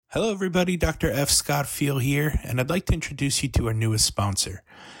Hello, everybody. Dr. F. Scott Field here, and I'd like to introduce you to our newest sponsor.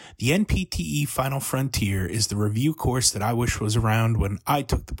 The NPTE Final Frontier is the review course that I wish was around when I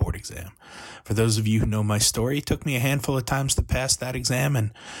took the board exam. For those of you who know my story, it took me a handful of times to pass that exam,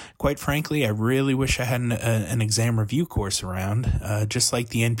 and quite frankly, I really wish I had an exam review course around, just like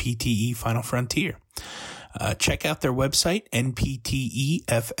the NPTE Final Frontier. Check out their website, npteff.com,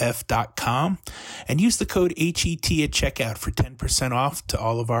 and use the code HET at checkout for 10% off to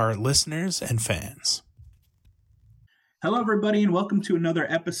all of our listeners and fans. Hello, everybody, and welcome to another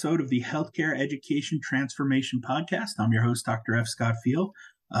episode of the Healthcare Education Transformation Podcast. I'm your host, Dr. F. Scott Field,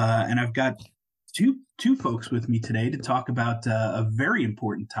 and I've got two folks with me today to talk about a very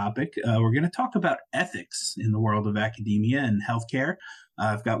important topic. We're going to talk about ethics in the world of academia and healthcare.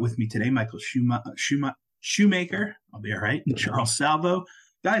 I've got with me today Michael Shoemaker, I'll be all right, and Charles Salvo.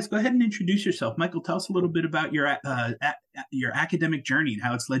 Guys, go ahead and introduce yourself. Michael, tell us a little bit about your academic journey and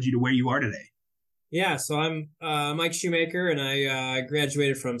how it's led you to where you are today. Yeah, so I'm Mike Shoemaker, and I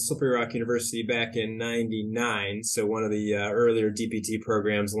graduated from Slippery Rock University back in '99, so one of the earlier DPT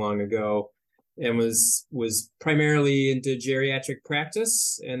programs long ago, and was primarily into geriatric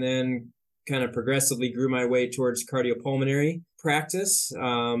practice, and then kind of progressively grew my way towards cardiopulmonary practice.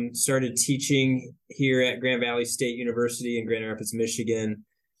 Started teaching here at Grand Valley State University in Grand Rapids, Michigan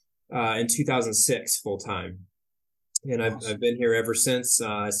in 2006 full-time. And I've been here ever since.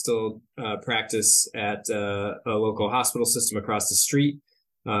 I still practice at a local hospital system across the street,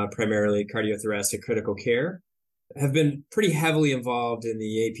 primarily cardiothoracic critical care. Have been pretty heavily involved in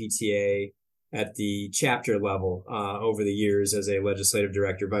the APTA at the chapter level over the years as a legislative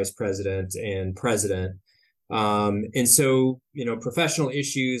director, vice president, and president. And so, professional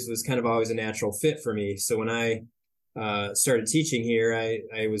issues was kind of always a natural fit for me. So when I started teaching here,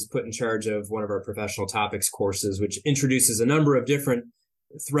 I was put in charge of one of our professional topics courses, which introduces a number of different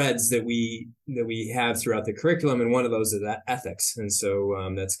threads that we have throughout the curriculum. And one of those is ethics. And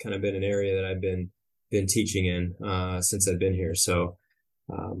so that's kind of been an area that I've been teaching in since I've been here. So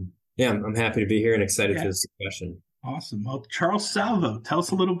I'm happy to be here and excited for this discussion. Awesome. Well, Charles Salvo, tell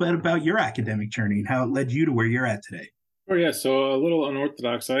us a little bit about your academic journey and how it led you to where you're at today. Oh, yeah. So a little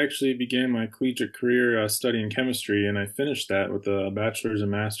unorthodox. I actually began my collegiate career studying chemistry, and I finished that with a bachelor's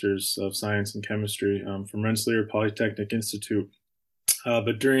and master's of science in chemistry from Rensselaer Polytechnic Institute.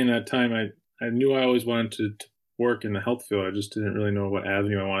 But during that time, I knew I always wanted to work in the health field. I just didn't really know what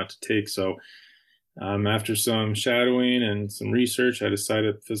avenue I wanted to take. So after some shadowing and some research, I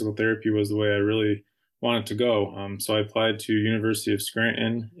decided physical therapy was the way I really wanted to go. So I applied to University of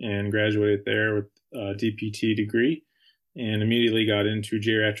Scranton and graduated there with a DPT degree, and immediately got into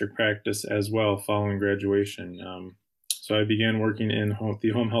geriatric practice as well following graduation. So I began working in the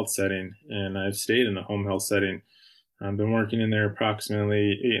home health setting, and I've stayed in the home health setting. I've been working in there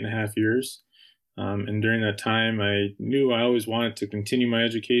approximately 8.5 years. And during that time, I knew I always wanted to continue my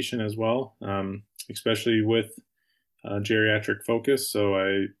education as well, especially with geriatric focus. So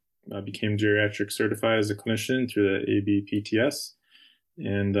I became geriatric certified as a clinician through the ABPTS,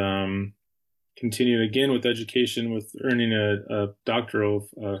 and continued again with education with earning a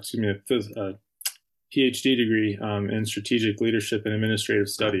PhD degree in strategic leadership and administrative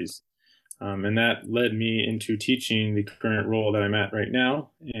studies. And that led me into teaching the current role that I'm at right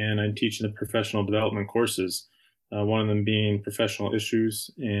now. And I'm teaching the professional development courses, one of them being professional issues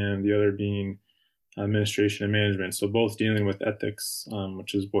and the other being administration and management. So both dealing with ethics,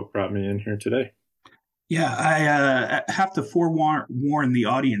 which is what brought me in here today. Yeah, I have to forewarn the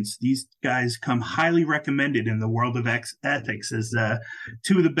audience. These guys come highly recommended in the world of ethics as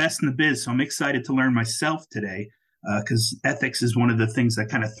two of the best in the biz. So I'm excited to learn myself today because ethics is one of the things that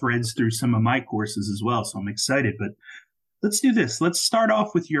kind of threads through some of my courses as well. So I'm excited. But let's do this. Let's start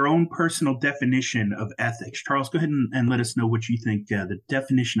off with your own personal definition of ethics. Charles, go ahead and let us know what you think the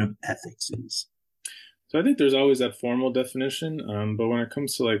definition of ethics is. So I think there's always that formal definition, but when it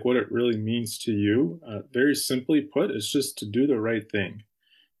comes to like what it really means to you, very simply put, it's just to do the right thing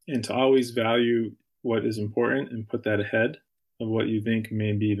and to always value what is important and put that ahead of what you think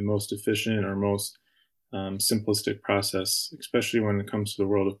may be the most efficient or most simplistic process, especially when it comes to the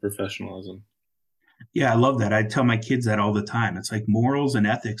world of professionalism. Yeah, I love that. I tell my kids that all the time. It's like morals and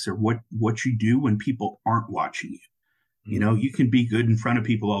ethics are what you do when people aren't watching you. You know, you can be good in front of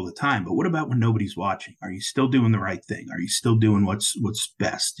people all the time, but what about when nobody's watching? Are you still doing the right thing? Are you still doing what's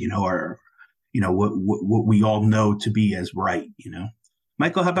best? Or what we all know to be as right?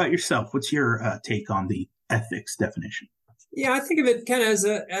 Michael, how about yourself? What's your take on the ethics definition? Yeah, I think of it kind of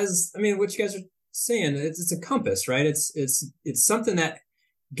as what you guys are saying. It's a compass, right? It's something that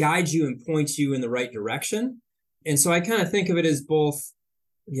guides you and points you in the right direction. And so I kind of think of it as both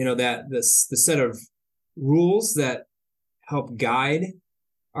that the set of rules that help guide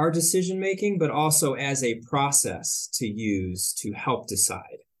our decision making, but also as a process to use to help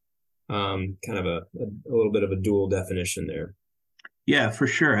decide. Kind of a little bit of a dual definition there. Yeah, for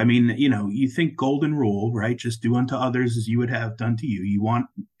sure. I mean, you think golden rule, right? Just do unto others as you would have done to you. You want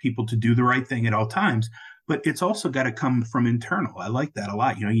people to do the right thing at all times, but it's also got to come from internal. I like that a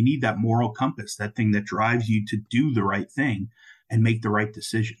lot. You need that moral compass, that thing that drives you to do the right thing and make the right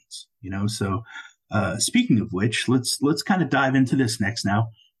decisions. So speaking of which, let's kind of dive into this next now.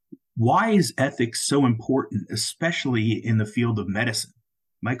 Why is ethics so important, especially in the field of medicine?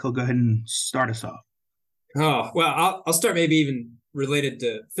 Michael, go ahead and start us off. Oh, well, I'll start maybe even related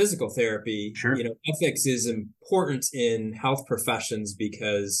to physical therapy. Sure. Ethics is important in health professions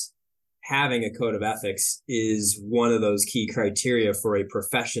because having a code of ethics is one of those key criteria for a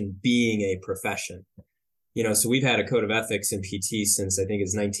profession being a profession. So we've had a code of ethics in PT since I think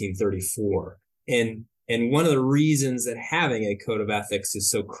it's 1934. And one of the reasons that having a code of ethics is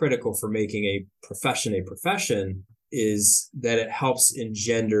so critical for making a profession is that it helps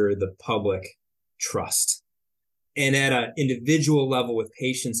engender the public trust. And at an individual level with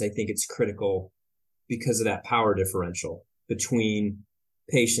patients, I think it's critical because of that power differential between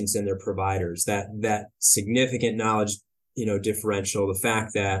patients and their providers, that significant knowledge, differential, the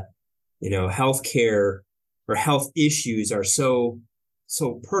fact that, healthcare or health issues are so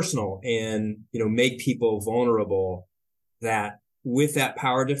personal and, make people vulnerable, that with that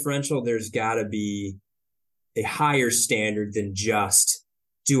power differential, there's got to be a higher standard than just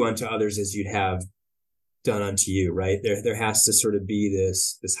do unto others as you'd have done unto you, right? There has to sort of be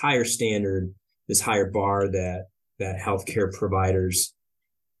this higher standard, this higher bar that healthcare providers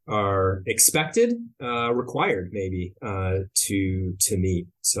are expected, required maybe, to meet.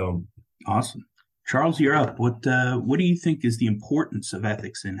 So awesome. Charles, you're up. What do you think is the importance of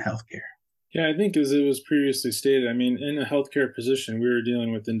ethics in healthcare? Yeah, I think as it was previously stated, I mean, in a healthcare position, we were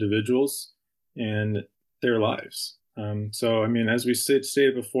dealing with individuals and their lives. So, I mean, as we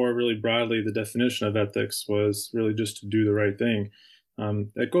stated before, really broadly, the definition of ethics was really just to do the right thing.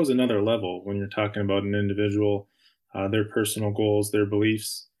 That goes another level when you're talking about an individual, their personal goals, their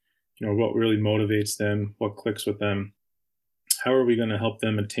beliefs, what really motivates them, what clicks with them. How are we going to help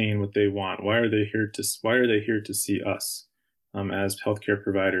them attain what they want? Why are they here to see us as healthcare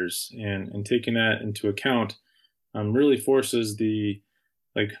providers? And taking that into account really forces the,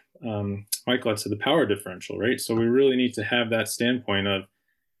 Michael had said, the power differential, right? So we really need to have that standpoint of,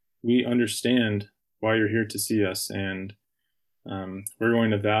 we understand why you're here to see us, and we're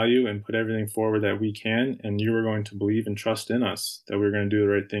going to value and put everything forward that we can, and you are going to believe and trust in us that we're going to do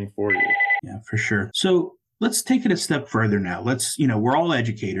the right thing for you. Yeah, for sure. So let's take it a step further now. We're all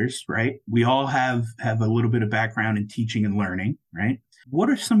educators, right? We all have a little bit of background in teaching and learning, right?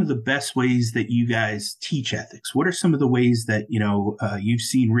 What are some of the best ways that you guys teach ethics? What are some of the ways that, you've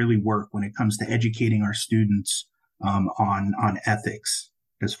seen really work when it comes to educating our students on ethics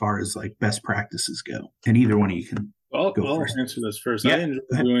as far as like best practices go? And either one of you can I'll first. answer this first. Yeah, I enjoy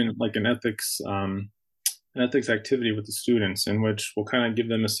doing like an ethics activity with the students, in which we'll kind of give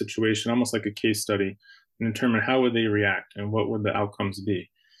them a situation, almost like a case study, and determine how would they react and what would the outcomes be.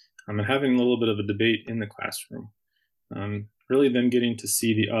 And having a little bit of a debate in the classroom. Really then getting to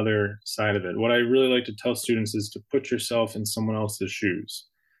see the other side of it. What I really like to tell students is to put yourself in someone else's shoes.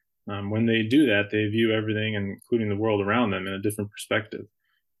 When they do that, they view everything, including the world around them, in a different perspective.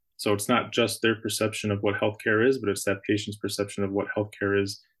 So it's not just their perception of what healthcare is, but it's that patient's perception of what healthcare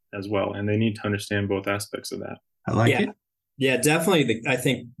is as well. And they need to understand both aspects of that. I like it. Yeah, definitely. I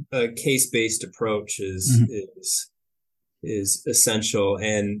think a case-based approach is essential.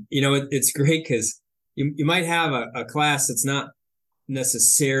 And, it's great because you might have a class that's not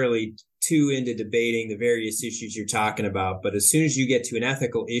necessarily too into debating the various issues you're talking about, but as soon as you get to an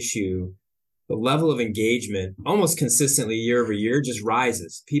ethical issue, the level of engagement almost consistently year over year just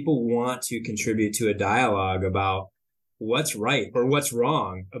rises. People want to contribute to a dialogue about what's right or what's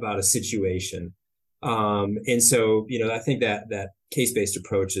wrong about a situation. And so, I think that case-based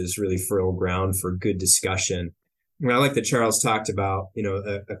approach is really fertile ground for good discussion. I like that Charles talked about,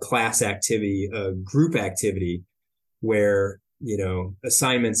 a class activity, a group activity where,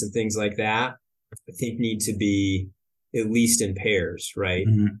 assignments and things like that, I think need to be at least in pairs, right?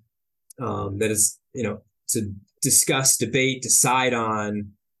 Mm-hmm. That is, to discuss, debate, decide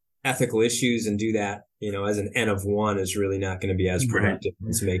on ethical issues and do that, as an N of one is really not going to be as productive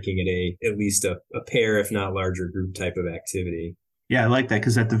as making it at least a pair, if not larger group type of activity. Yeah, I like that,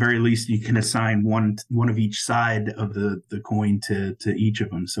 because at the very least you can assign one of each side of the coin to each of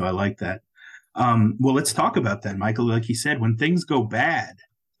them. So I like that. Well, let's talk about that, Michael. Like you said, when things go bad,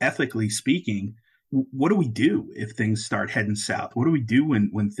 ethically speaking, what do we do if things start heading south? What do we do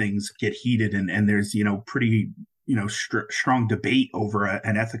when things get heated and there's, pretty, strong debate over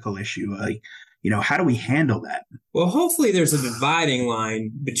an ethical issue? Like, how do we handle that? Well, hopefully there's a dividing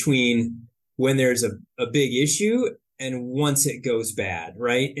line between when there's a big issue and once it goes bad,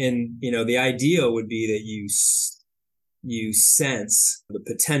 right? And, the ideal would be that you sense the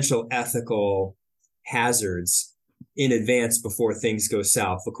potential ethical hazards in advance before things go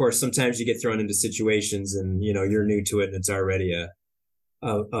south. Of course, sometimes you get thrown into situations and, you're new to it and it's already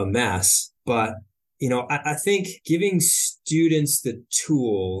a mess. But, I think giving students the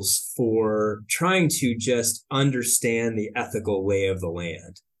tools for trying to just understand the ethical lay of the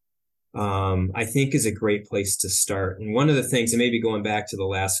land, I think is a great place to start. And one of the things, and maybe going back to the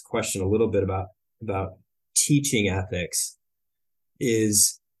last question a little bit about teaching ethics,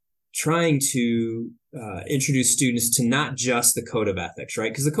 is trying to introduce students to not just the code of ethics,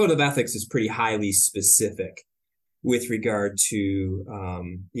 right? Because the code of ethics is pretty highly specific with regard to,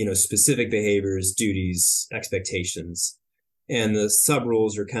 specific behaviors, duties, expectations, and the sub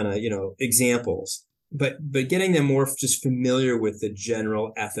rules are kind of, examples. But getting them more just familiar with the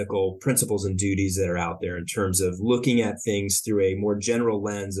general ethical principles and duties that are out there in terms of looking at things through a more general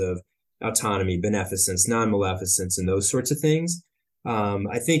lens of autonomy, beneficence, non-maleficence, and those sorts of things,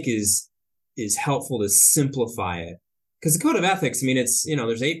 I think is helpful to simplify it. Because the code of ethics, I mean, it's,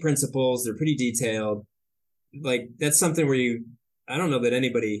 there's 8 principles, they're pretty detailed. Like, that's something where I don't know that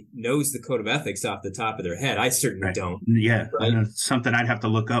anybody knows the code of ethics off the top of their head. I certainly Right. don't. Yeah. Right? I know it's something I'd have to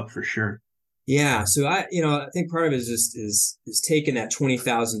look up for sure. Yeah. So I think part of it is just is taking that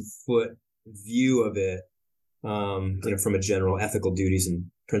 20,000 foot view of it, from a general ethical duties and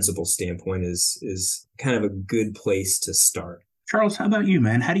principles standpoint is kind of a good place to start. Charles, how about you,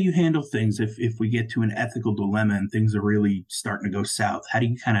 man? How do you handle things if we get to an ethical dilemma and things are really starting to go south? How do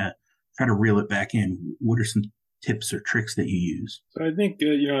you kind of try to reel it back in? What are some tips or tricks that you use? So I think,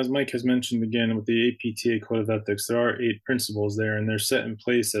 as Mike has mentioned again with the APTA Code of Ethics, there are 8 principles there, and they're set in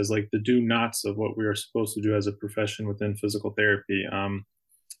place as like the do-nots of what we are supposed to do as a profession within physical therapy.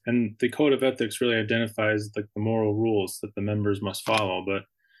 And the Code of Ethics really identifies like the moral rules that the members must follow. But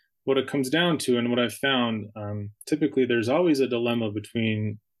what it comes down to, and what I've found, typically there's always a dilemma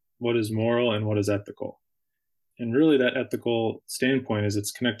between what is moral and what is ethical. And really that ethical standpoint is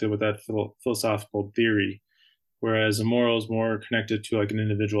it's connected with that philosophical theory, whereas a moral is more connected to like an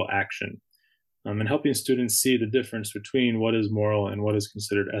individual action. And helping students see the difference between what is moral and what is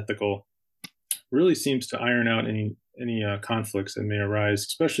considered ethical really seems to iron out any conflicts that may arise,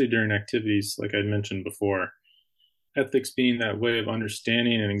 especially during activities like I mentioned before. Ethics being that way of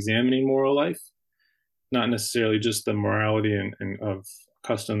understanding and examining moral life, not necessarily just the morality and of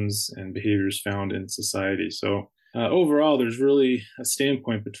customs and behaviors found in society. So overall, there's really a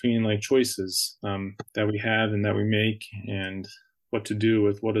standpoint between like choices that we have and that we make, and what to do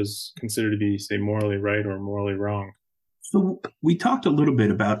with what is considered to be, say, morally right or morally wrong. So we talked a little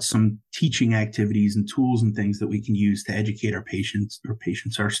bit about some teaching activities and tools and things that we can use to educate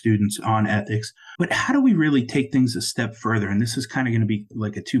our students on ethics. But how do we really take things a step further? And this is kind of going to be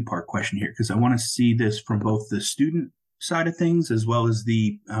like a 2-part question here, because I want to see this from both the student side of things as well as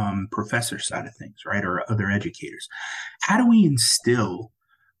the professor side of things, right? Or other educators. How do we instill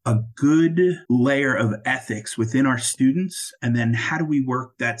a good layer of ethics within our students? And then how do we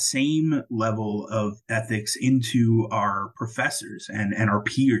work that same level of ethics into our professors and our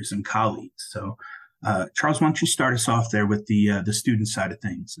peers and colleagues? So, Charles, why don't you start us off there with the student side of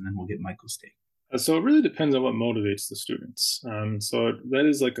things, and then we'll get Michael's take. So it really depends on what motivates the students. So that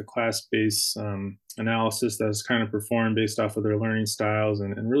is like a class-based analysis that is kind of performed based off of their learning styles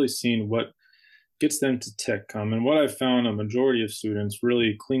and really seeing what gets them to tick. And what I've found a majority of students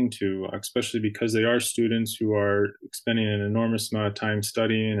really cling to, especially because they are students who are spending an enormous amount of time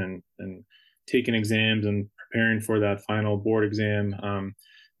studying and taking exams and preparing for that final board exam.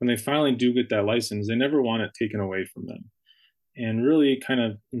 When they finally do get that license, they never want it taken away from them. And really kind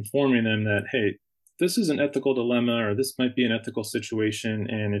of informing them that, hey, this is an ethical dilemma, or this might be an ethical situation.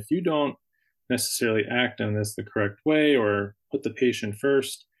 And if you don't necessarily act on this the correct way or put the patient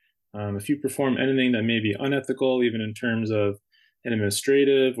first, if you perform anything that may be unethical, even in terms of an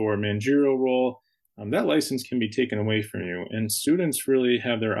administrative or managerial role, that license can be taken away from you. And students really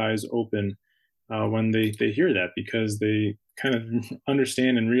have their eyes open when they hear that, because they kind of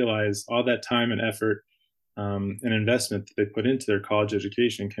understand and realize all that time and effort and investment that they put into their college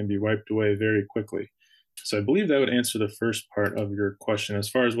education can be wiped away very quickly. So I believe that would answer the first part of your question as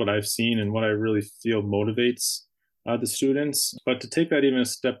far as what I've seen and what I really feel motivates the students. But to take that even a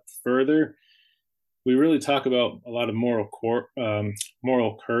step further, we really talk about a lot of moral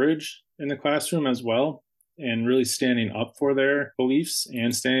courage in the classroom as well, and really standing up for their beliefs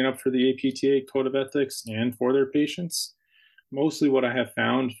and standing up for the APTA Code of Ethics and for their patients. Mostly what I have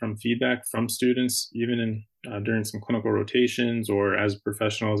found from feedback from students, even during some clinical rotations or as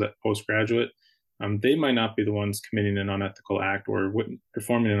professionals at postgraduate, they might not be the ones committing an unethical act or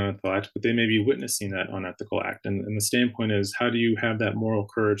performing an unethical act, but they may be witnessing that unethical act. And the standpoint is, how do you have that moral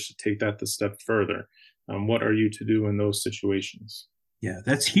courage to take that the step further? What are you to do in those situations? Yeah,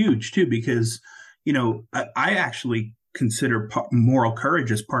 that's huge too, because, I actually consider moral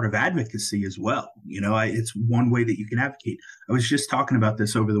courage as part of advocacy as well. It's one way that you can advocate. I was just talking about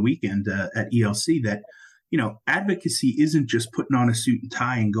this over the weekend at ELC that, advocacy isn't just putting on a suit and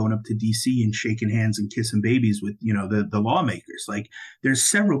tie and going up to DC and shaking hands and kissing babies with, the lawmakers. Like, there's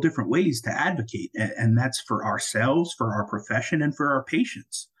several different ways to advocate, and that's for ourselves, for our profession, and for our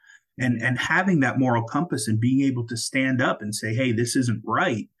patients. And having that moral compass and being able to stand up and say, hey, this isn't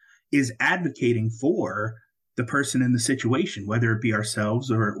right, is advocating for the person in the situation, whether it be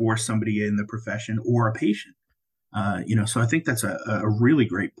ourselves or somebody in the profession or a patient. So I think that's a really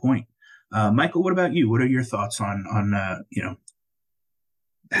great point. Michael, what about you? What are your thoughts on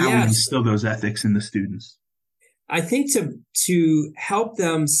how we instill those ethics in the students? I think to help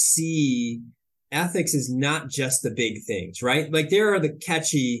them see ethics is not just the big things, right? Like, there are the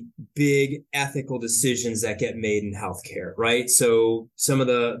catchy, big ethical decisions that get made in healthcare, right? So some of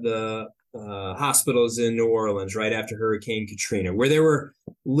the hospitals in New Orleans, right after Hurricane Katrina, where there were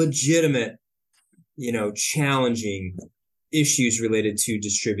legitimate, challenging issues related to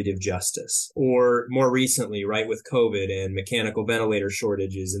distributive justice, or more recently, right, with COVID and mechanical ventilator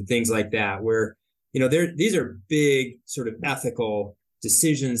shortages and things like that, where, these are big sort of ethical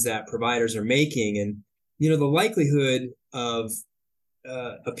decisions that providers are making. And, the likelihood of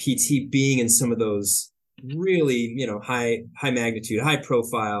a PT being in some of those really, high magnitude, high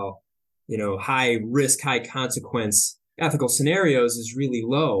profile, high risk, high consequence ethical scenarios is really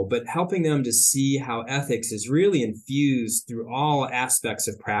low. But helping them to see how ethics is really infused through all aspects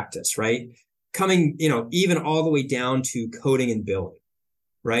of practice, right? Coming, even all the way down to coding and billing,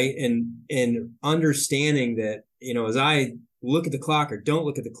 right? And understanding that, as I look at the clock or don't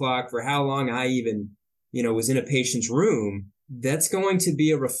look at the clock, for how long I even, was in a patient's room, that's going to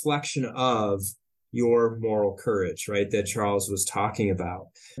be a reflection of your moral courage, right, that Charles was talking about.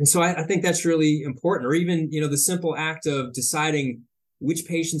 And so I think that's really important. Or even, the simple act of deciding which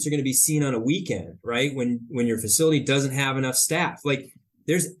patients are going to be seen on a weekend, right, when your facility doesn't have enough staff. Like,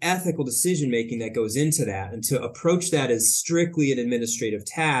 there's ethical decision making that goes into that. And to approach that as strictly an administrative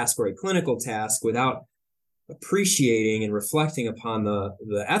task or a clinical task without appreciating and reflecting upon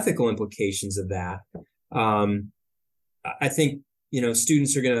the ethical implications of that, I think,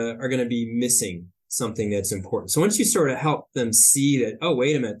 students are gonna be missing something that's important. So once you sort of help them see that, oh,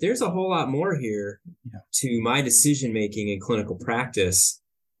 wait a minute, there's a whole lot more here to my decision making in clinical practice,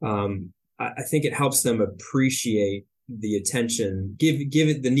 I think it helps them appreciate the attention, give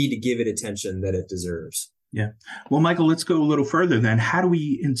it the need to give it attention that it deserves. Yeah. Well, Michael, let's go a little further then. How do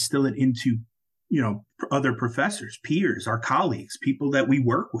we instill it into, other professors, peers, our colleagues, people that we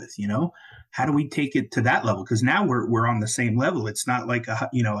work with? How do we take it to that level? Because now we're on the same level. It's not like a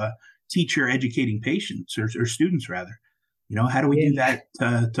teacher educating patients or students rather. How do we do that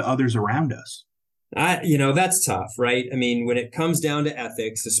to others around us? That's tough, right? I mean, when it comes down to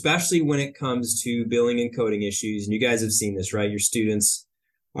ethics, especially when it comes to billing and coding issues, and you guys have seen this, right? Your students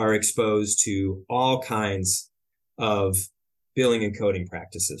are exposed to all kinds of billing and coding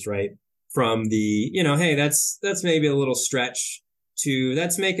practices, right? From the, hey, that's maybe a little stretch, to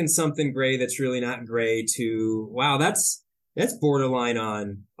that's making something gray that's really not gray, to, wow, that's borderline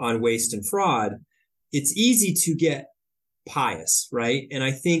on waste and fraud. It's easy to get pious, right? And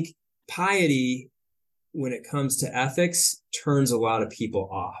I think piety, when it comes to ethics, turns a lot of people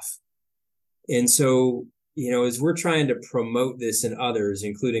off. And so, as we're trying to promote this in others,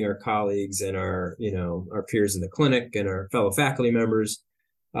 including our colleagues and our peers in the clinic and our fellow faculty members,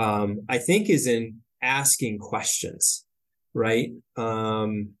 I think is in asking questions, right?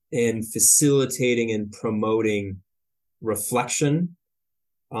 And facilitating and promoting reflection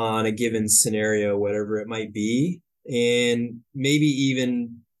on a given scenario, whatever it might be, and maybe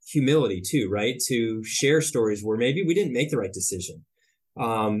even humility too, right? To share stories where maybe we didn't make the right decision,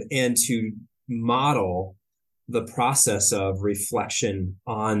 and to model the process of reflection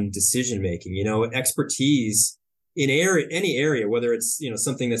on decision making. Expertise in any area, whether it's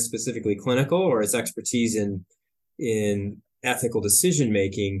something that's specifically clinical or it's expertise in ethical decision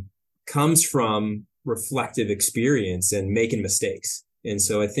making, comes from reflective experience and making mistakes. And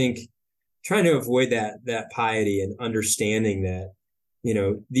so I think trying to avoid that piety and understanding that,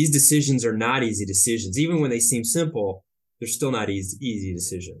 these decisions are not easy decisions. Even when they seem simple, they're still not easy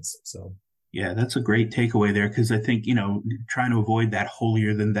decisions. So Yeah, that's a great takeaway there because I think, trying to avoid that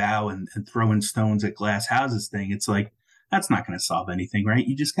holier than thou and throwing stones at glass houses thing, it's like, that's not going to solve anything, right?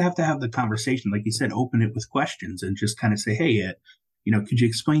 You just have to have the conversation. Like you said, open it with questions and just kind of say, hey, could you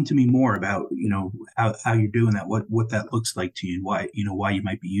explain to me more about, how you're doing that, what that looks like to you and why you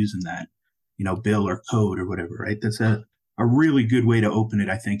might be using that, bill or code or whatever, right? That's a really good way to open it,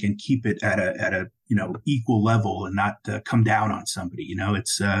 I think, and keep it at a equal level and not come down on somebody.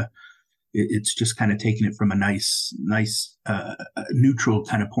 It's just kind of taking it from a nice neutral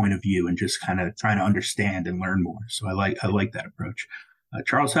kind of point of view and just kind of trying to understand and learn more. So I like that approach.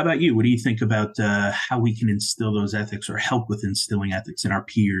 Charles, how about you? What do you think about how we can instill those ethics or help with instilling ethics in our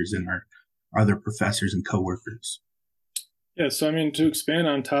peers and our other professors and coworkers? Yeah, so I mean, to expand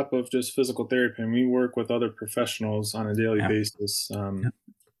on top of just physical therapy, and we work with other professionals on a daily basis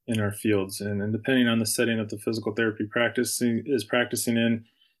in our fields, and depending on the setting that the physical therapy practicing in,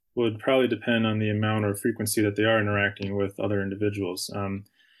 would probably depend on the amount or frequency that they are interacting with other individuals.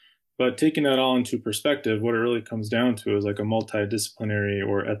 But taking that all into perspective, what it really comes down to is like a multidisciplinary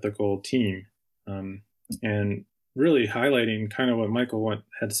or ethical team. And really highlighting kind of what Michael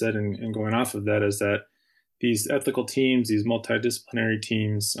had said and going off of that is that these ethical teams, these multidisciplinary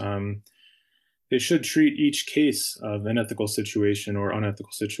teams, they should treat each case of an ethical situation or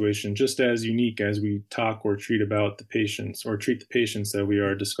unethical situation just as unique as we talk or treat about the patients or treat the patients that we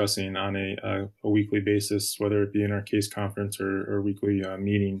are discussing on a weekly basis, whether it be in our case conference or weekly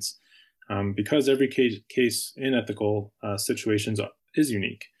meetings, because every case in ethical situations is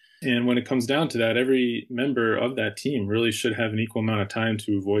unique. And when it comes down to that, every member of that team really should have an equal amount of time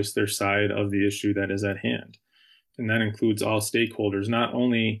to voice their side of the issue that is at hand. And that includes all stakeholders, not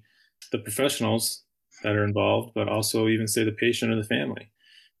only the professionals that are involved, but also even say the patient or the family.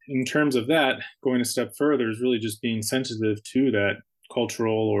 In terms of that, going a step further is really just being sensitive to that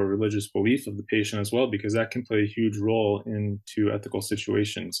cultural or religious belief of the patient as well, because that can play a huge role into ethical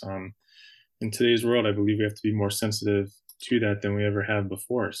situations. In today's world, I believe we have to be more sensitive to that than we ever have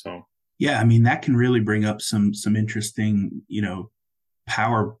before. So, yeah, I mean, that can really bring up some interesting,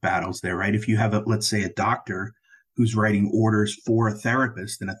 power battles there, right? If you have let's say a doctor who's writing orders for a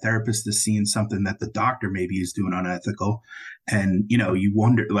therapist and a therapist is seeing something that the doctor maybe is doing unethical, and you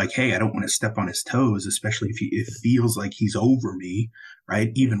wonder like, hey, I don't want to step on his toes, especially if it feels like he's over me,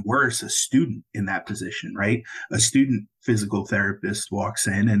 right? Even worse, a student in that position, right? A student physical therapist walks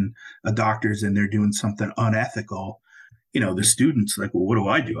in and a doctor's in there doing something unethical. The student's like, well, what do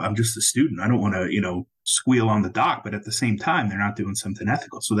I do? I'm just a student. I don't want to squeal on the doc, but at the same time they're not doing something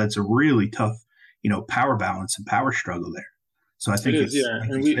ethical. So that's a really tough power balance and power struggle there. So I think it is, yeah.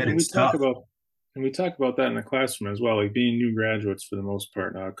 like And we talk about that in the classroom as well, like being new graduates for the most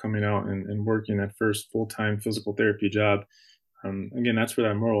part, coming out and working that first full-time physical therapy job. Again, that's where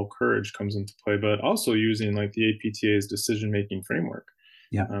that moral courage comes into play, but also using like the APTA's decision-making framework.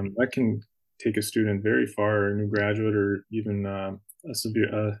 Yeah. That can take a student very far, a new graduate, or even a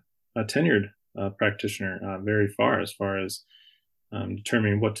tenured practitioner very far as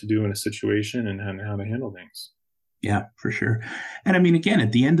determining what to do in a situation and how to handle things. Yeah, for sure. And I mean, again,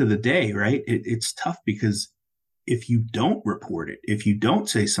 at the end of the day, right, it's tough because if you don't report it, if you don't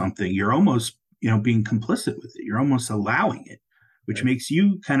say something, you're almost, being complicit with it. You're almost allowing it, which makes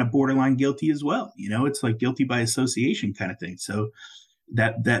you kind of borderline guilty as well. It's like guilty by association kind of thing. So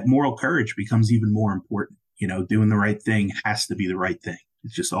that moral courage becomes even more important. Doing the right thing has to be the right thing.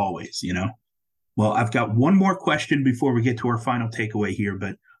 It's just always. Well, I've got one more question before we get to our final takeaway here,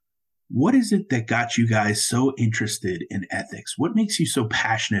 but what is it that got you guys so interested in ethics? What makes you so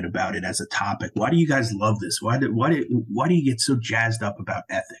passionate about it as a topic? Why do you guys love this? Why do you get so jazzed up about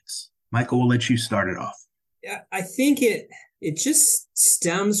ethics? Michael, we'll let you start it off. Yeah, I think it just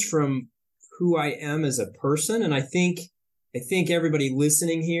stems from who I am as a person, and I think everybody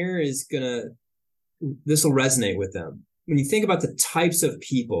listening here this will resonate with them. When you think about the types of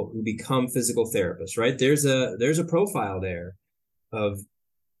people who become physical therapists, right? There's a profile there of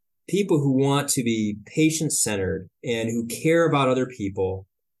people who want to be patient-centered and who care about other people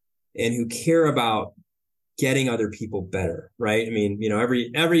and who care about getting other people better, right? I mean,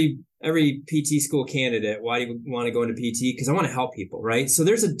 every PT school candidate, why do you want to go into PT? Because I want to help people, right? So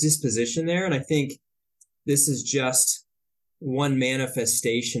there's a disposition there, and I think this is just one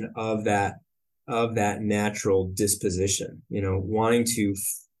manifestation of that natural disposition, wanting to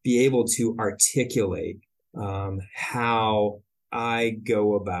be able to articulate how I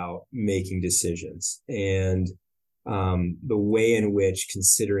go about making decisions. And the way in which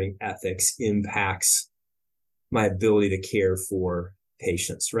considering ethics impacts my ability to care for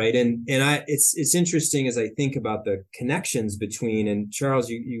patients, right? It's interesting as I think about the connections between, and Charles,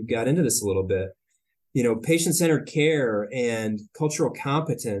 you got into this a little bit, patient-centered care and cultural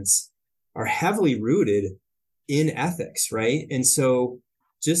competence are heavily rooted in ethics, right? And so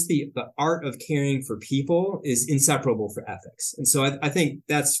just the art of caring for people is inseparable for ethics. And so I think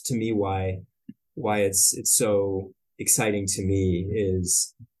that's, to me, why it's so exciting to me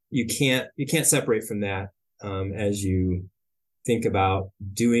is you can't separate from that as you think about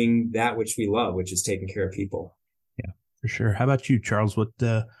doing that which we love, which is taking care of people. Yeah, for sure. How about you, Charles?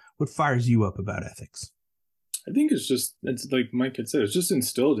 What fires you up about ethics? I think it's like Mike had said, it's just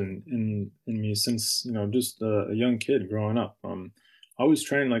instilled in me since, just a young kid growing up. Always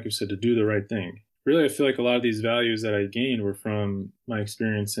trying, like you said, to do the right thing. Really, I feel like a lot of these values that I gained were from my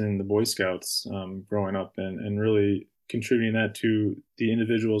experience in the Boy Scouts growing up and really contributing that to the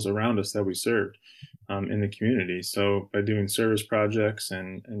individuals around us that we served in the community. So by doing service projects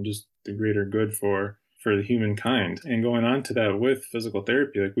and just the greater good for the humankind, and going on to that with physical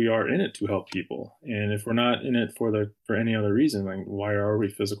therapy, like we are in it to help people. And if we're not in it for any other reason, like why are we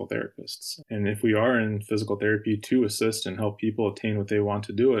physical therapists? And if we are in physical therapy to assist and help people attain what they want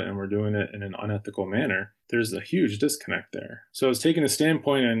to do it, and we're doing it in an unethical manner, there's a huge disconnect there. So I was taking a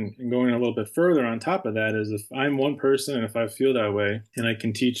standpoint and going a little bit further on top of that is, if I'm one person and if I feel that way and I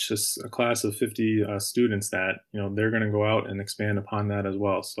can teach a class of 50 students that, they're going to go out and expand upon that as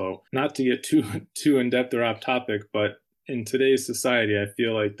well. So not to get too in depth or off topic, but in today's society, I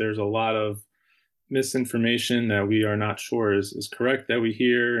feel like there's a lot of misinformation that we are not sure is correct that we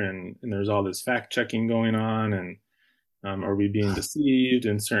hear. And there's all this fact checking going on, and are we being deceived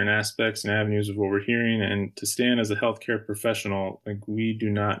in certain aspects and avenues of what we're hearing? And to stand as a healthcare professional, like we do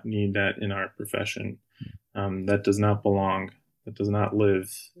not need that in our profession. That does not belong. That does not live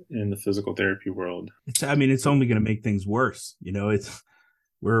in the physical therapy world. It's only going to make things worse.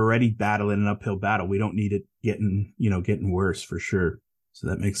 We're already battling an uphill battle. We don't need it getting worse for sure. So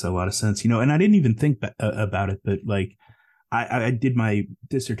that makes a lot of sense. And I didn't even think about it, but like, I did my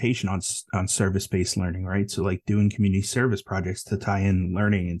dissertation on service-based learning, right? So like doing community service projects to tie in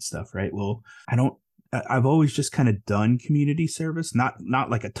learning and stuff, right? Well, I've always just kind of done community service, not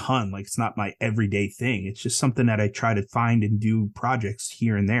like a ton, like it's not my everyday thing. It's just something that I try to find and do projects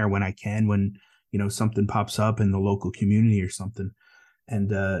here and there when I can, when, something pops up in the local community or something. And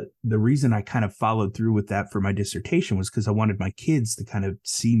the reason I kind of followed through with that for my dissertation was because I wanted my kids to kind of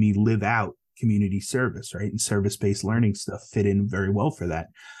see me live out community service, right? And service-based learning stuff fit in very well for that.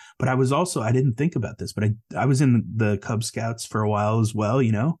 But I didn't think about this, but I was in the Cub Scouts for a while as well,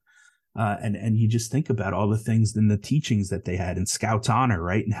 and you just think about all the things and the teachings that they had in Scouts Honor,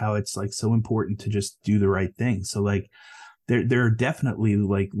 right? And how it's like so important to just do the right thing. So like there are definitely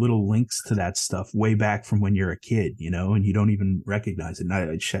like little links to that stuff way back from when you're a kid, and you don't even recognize it.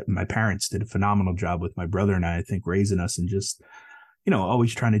 And my parents did a phenomenal job with my brother and I think, raising us and just,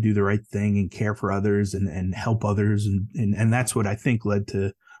 always trying to do the right thing and care for others and help others. And that's what I think led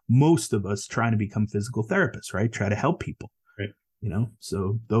to most of us trying to become physical therapists, right? Try to help people, right.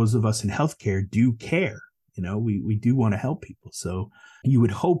 So those of us in healthcare do care, we do want to help people. So you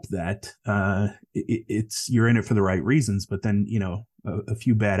would hope that you're in it for the right reasons, but then, a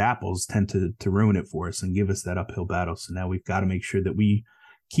few bad apples tend to ruin it for us and give us that uphill battle. So now we've got to make sure that we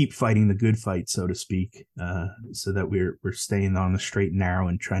keep fighting the good fight, so to speak, so that we're staying on the straight and narrow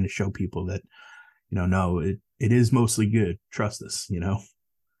and trying to show people that, no, it is mostly good. Trust us,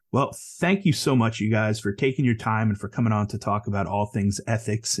 Well, thank you so much, you guys, for taking your time and for coming on to talk about all things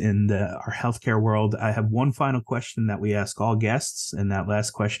ethics in our healthcare world. I have one final question that we ask all guests, and that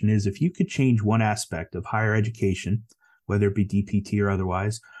last question is, if you could change one aspect of higher education, whether it be DPT or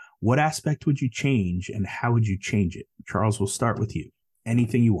otherwise, what aspect would you change and how would you change it? Charles, we'll start with you.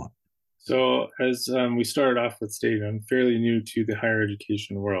 Anything you want. So as we started off with stating, I'm fairly new to the higher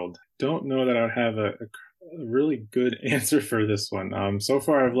education world. Don't know that I would have a really good answer for this one. So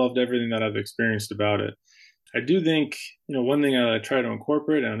far, I've loved everything that I've experienced about it. I do think, one thing I try to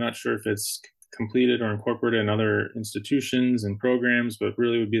incorporate, and I'm not sure if it's completed or incorporated in other institutions and programs, but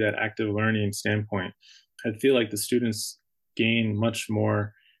really would be that active learning standpoint. I feel like the students gain much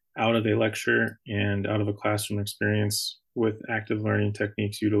more out of a lecture and out of a classroom experience with active learning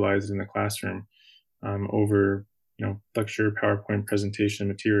techniques utilized in the classroom over lecture, PowerPoint presentation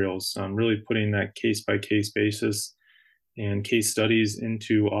materials, really putting that case-by-case basis and case studies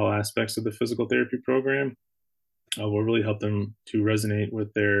into all aspects of the physical therapy program will really help them to resonate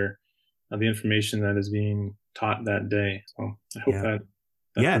with the information that is being taught that day. So I hope that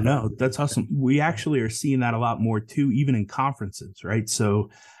Yeah, no, that's awesome. We actually are seeing that a lot more too, even in conferences, right? So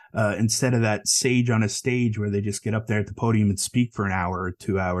instead of that sage on a stage where they just get up there at the podium and speak for an hour or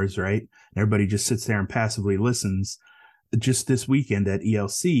 2 hours, right? Everybody just sits there and passively listens. Just this weekend at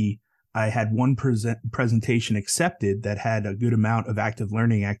ELC, I had one presentation accepted that had a good amount of active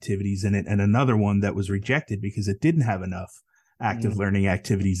learning activities in it, and another one that was rejected because it didn't have enough active learning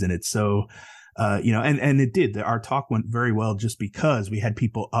activities in it. So and it did. Our talk went very well just because we had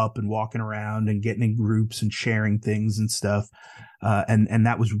people up and walking around and getting in groups and sharing things and stuff. And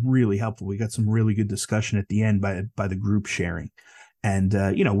that was really helpful. We got some really good discussion at the end by the group sharing. And,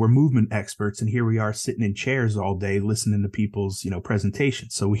 we're movement experts, and here we are sitting in chairs all day listening to people's,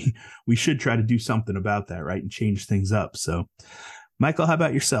 presentations. So we should try to do something about that, right? And change things up. So, Michael, how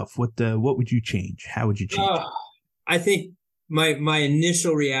about yourself? What would you change? How would you change? I think my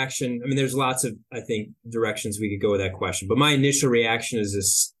initial reaction, I mean, there's lots of, I think, directions we could go with that question, but my initial reaction is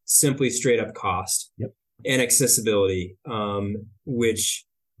just simply straight up cost and accessibility, which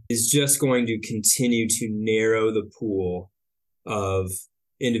is just going to continue to narrow the pool of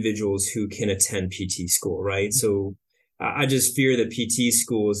individuals who can attend PT school, right? So I just fear that PT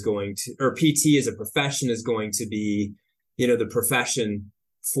school is going to, or PT as a profession is going to be, the profession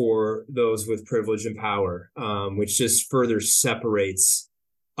for those with privilege and power, which just further separates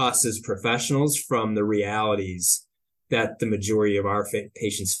us as professionals from the realities that the majority of our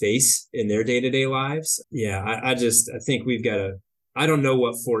patients face in their day-to-day lives. Yeah, I think we've got to, I don't know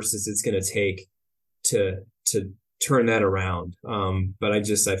what forces it's going to take to turn that around. But I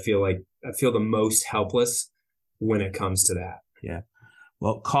feel the most helpless when it comes to that. Yeah.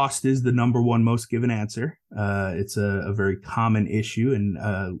 Well, cost is the number one most given answer. It's a very common issue. And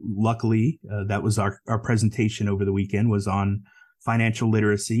luckily, that was our presentation over the weekend was on financial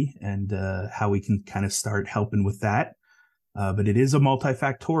literacy and how we can kind of start helping with that. But it is a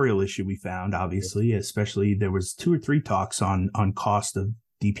multifactorial issue we found, obviously, especially there was 2 or 3 talks on cost of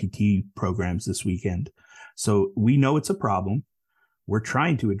DPT programs this weekend. So we know it's a problem. We're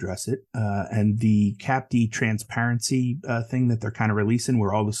trying to address it. And the CAPD transparency thing that they're kind of releasing,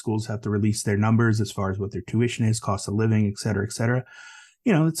 where all the schools have to release their numbers as far as what their tuition is, cost of living, et cetera, et cetera.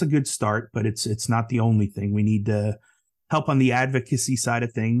 It's a good start, but it's not the only thing. We need to help on the advocacy side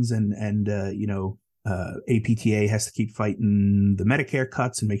of things. And APTA has to keep fighting the Medicare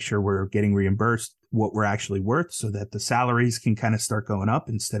cuts and make sure we're getting reimbursed what we're actually worth so that the salaries can kind of start going up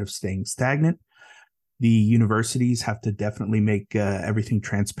instead of staying stagnant. The universities have to definitely make everything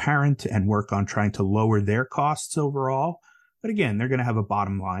transparent and work on trying to lower their costs overall. But again, they're going to have a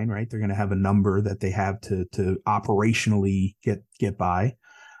bottom line, right? They're going to have a number that they have to operationally get by.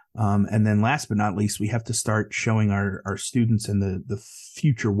 And then last but not least, we have to start showing our students and the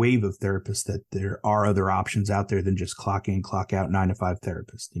future wave of therapists that there are other options out there than just clock in, clock out, 9-to-5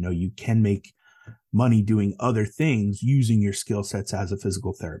 therapist. You can make money doing other things using your skill sets as a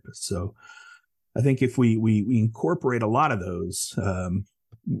physical therapist. So I think if we incorporate a lot of those,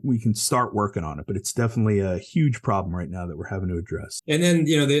 we can start working on it. But it's definitely a huge problem right now that we're having to address. And then,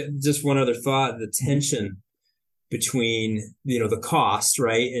 just one other thought, the tension between, the cost,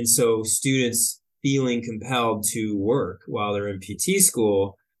 right? And so students feeling compelled to work while they're in PT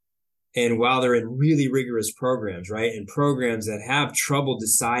school and while they're in really rigorous programs, right? And programs that have trouble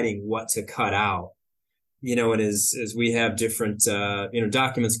deciding what to cut out. And as we have different,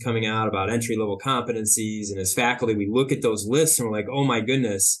 documents coming out about entry-level competencies, and as faculty, we look at those lists and we're like, oh my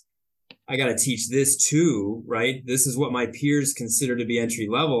goodness, I got to teach this too, right? This is what my peers consider to be entry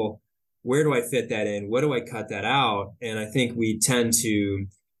level. Where do I fit that in? What do I cut that out? And I think we tend to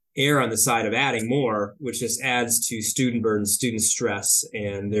err on the side of adding more, which just adds to student burden, student stress,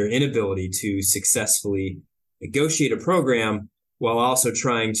 and their inability to successfully negotiate a program while also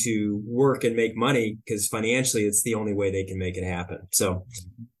trying to work and make money, because financially it's the only way they can make it happen. So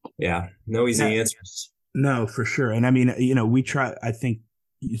yeah, no easy answers. No, for sure. And I mean, I think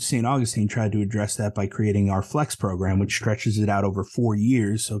St. Augustine tried to address that by creating our Flex program, which stretches it out over 4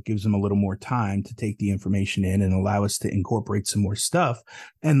 years. So it gives them a little more time to take the information in and allow us to incorporate some more stuff,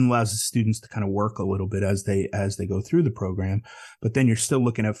 and allows the students to kind of work a little bit as they go through the program. But then you're still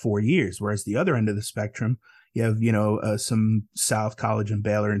looking at 4 years, whereas the other end of the spectrum, you have, some South College and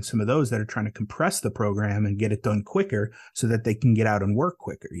Baylor and some of those that are trying to compress the program and get it done quicker so that they can get out and work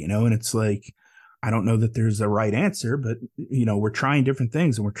quicker, and it's like, I don't know that there's a right answer, but, we're trying different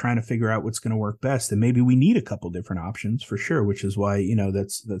things and we're trying to figure out what's going to work best. And maybe we need a couple different options for sure, which is why,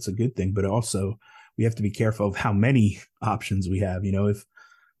 that's a good thing. But also we have to be careful of how many options we have. If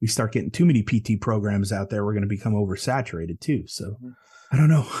we start getting too many PT programs out there, we're going to become oversaturated too. So I don't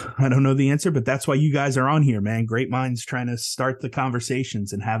know. I don't know the answer, but that's why you guys are on here, man. Great minds trying to start the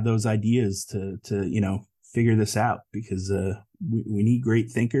conversations and have those ideas to figure this out, because we need great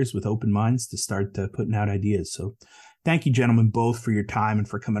thinkers with open minds to start putting out ideas. So thank you, gentlemen, both for your time and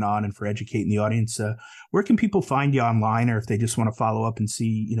for coming on and for educating the audience. Where can people find you online, or if they just want to follow up and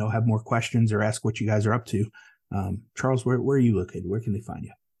see, have more questions or ask what you guys are up to? Charles, where are you located? Where can they find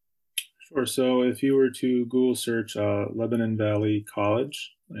you? Sure. So if you were to Google search Lebanon Valley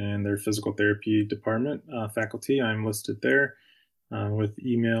College and their physical therapy department faculty, I'm listed there with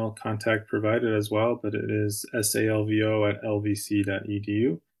email contact provided as well, but it is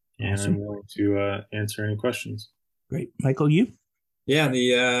salvo@lvc.edu. And Awesome. I'm willing to answer any questions. Great. Michael, you? Yeah,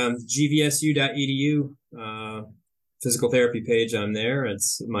 the gvsu.edu physical therapy page, I'm there.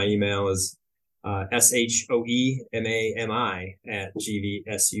 My email is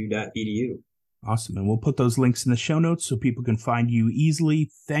shoemami@gvsu.edu. Awesome. And we'll put those links in the show notes so people can find you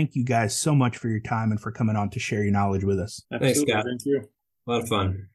easily. Thank you guys so much for your time and for coming on to share your knowledge with us. Absolutely. Thanks, Scott. Thank you. A lot of fun.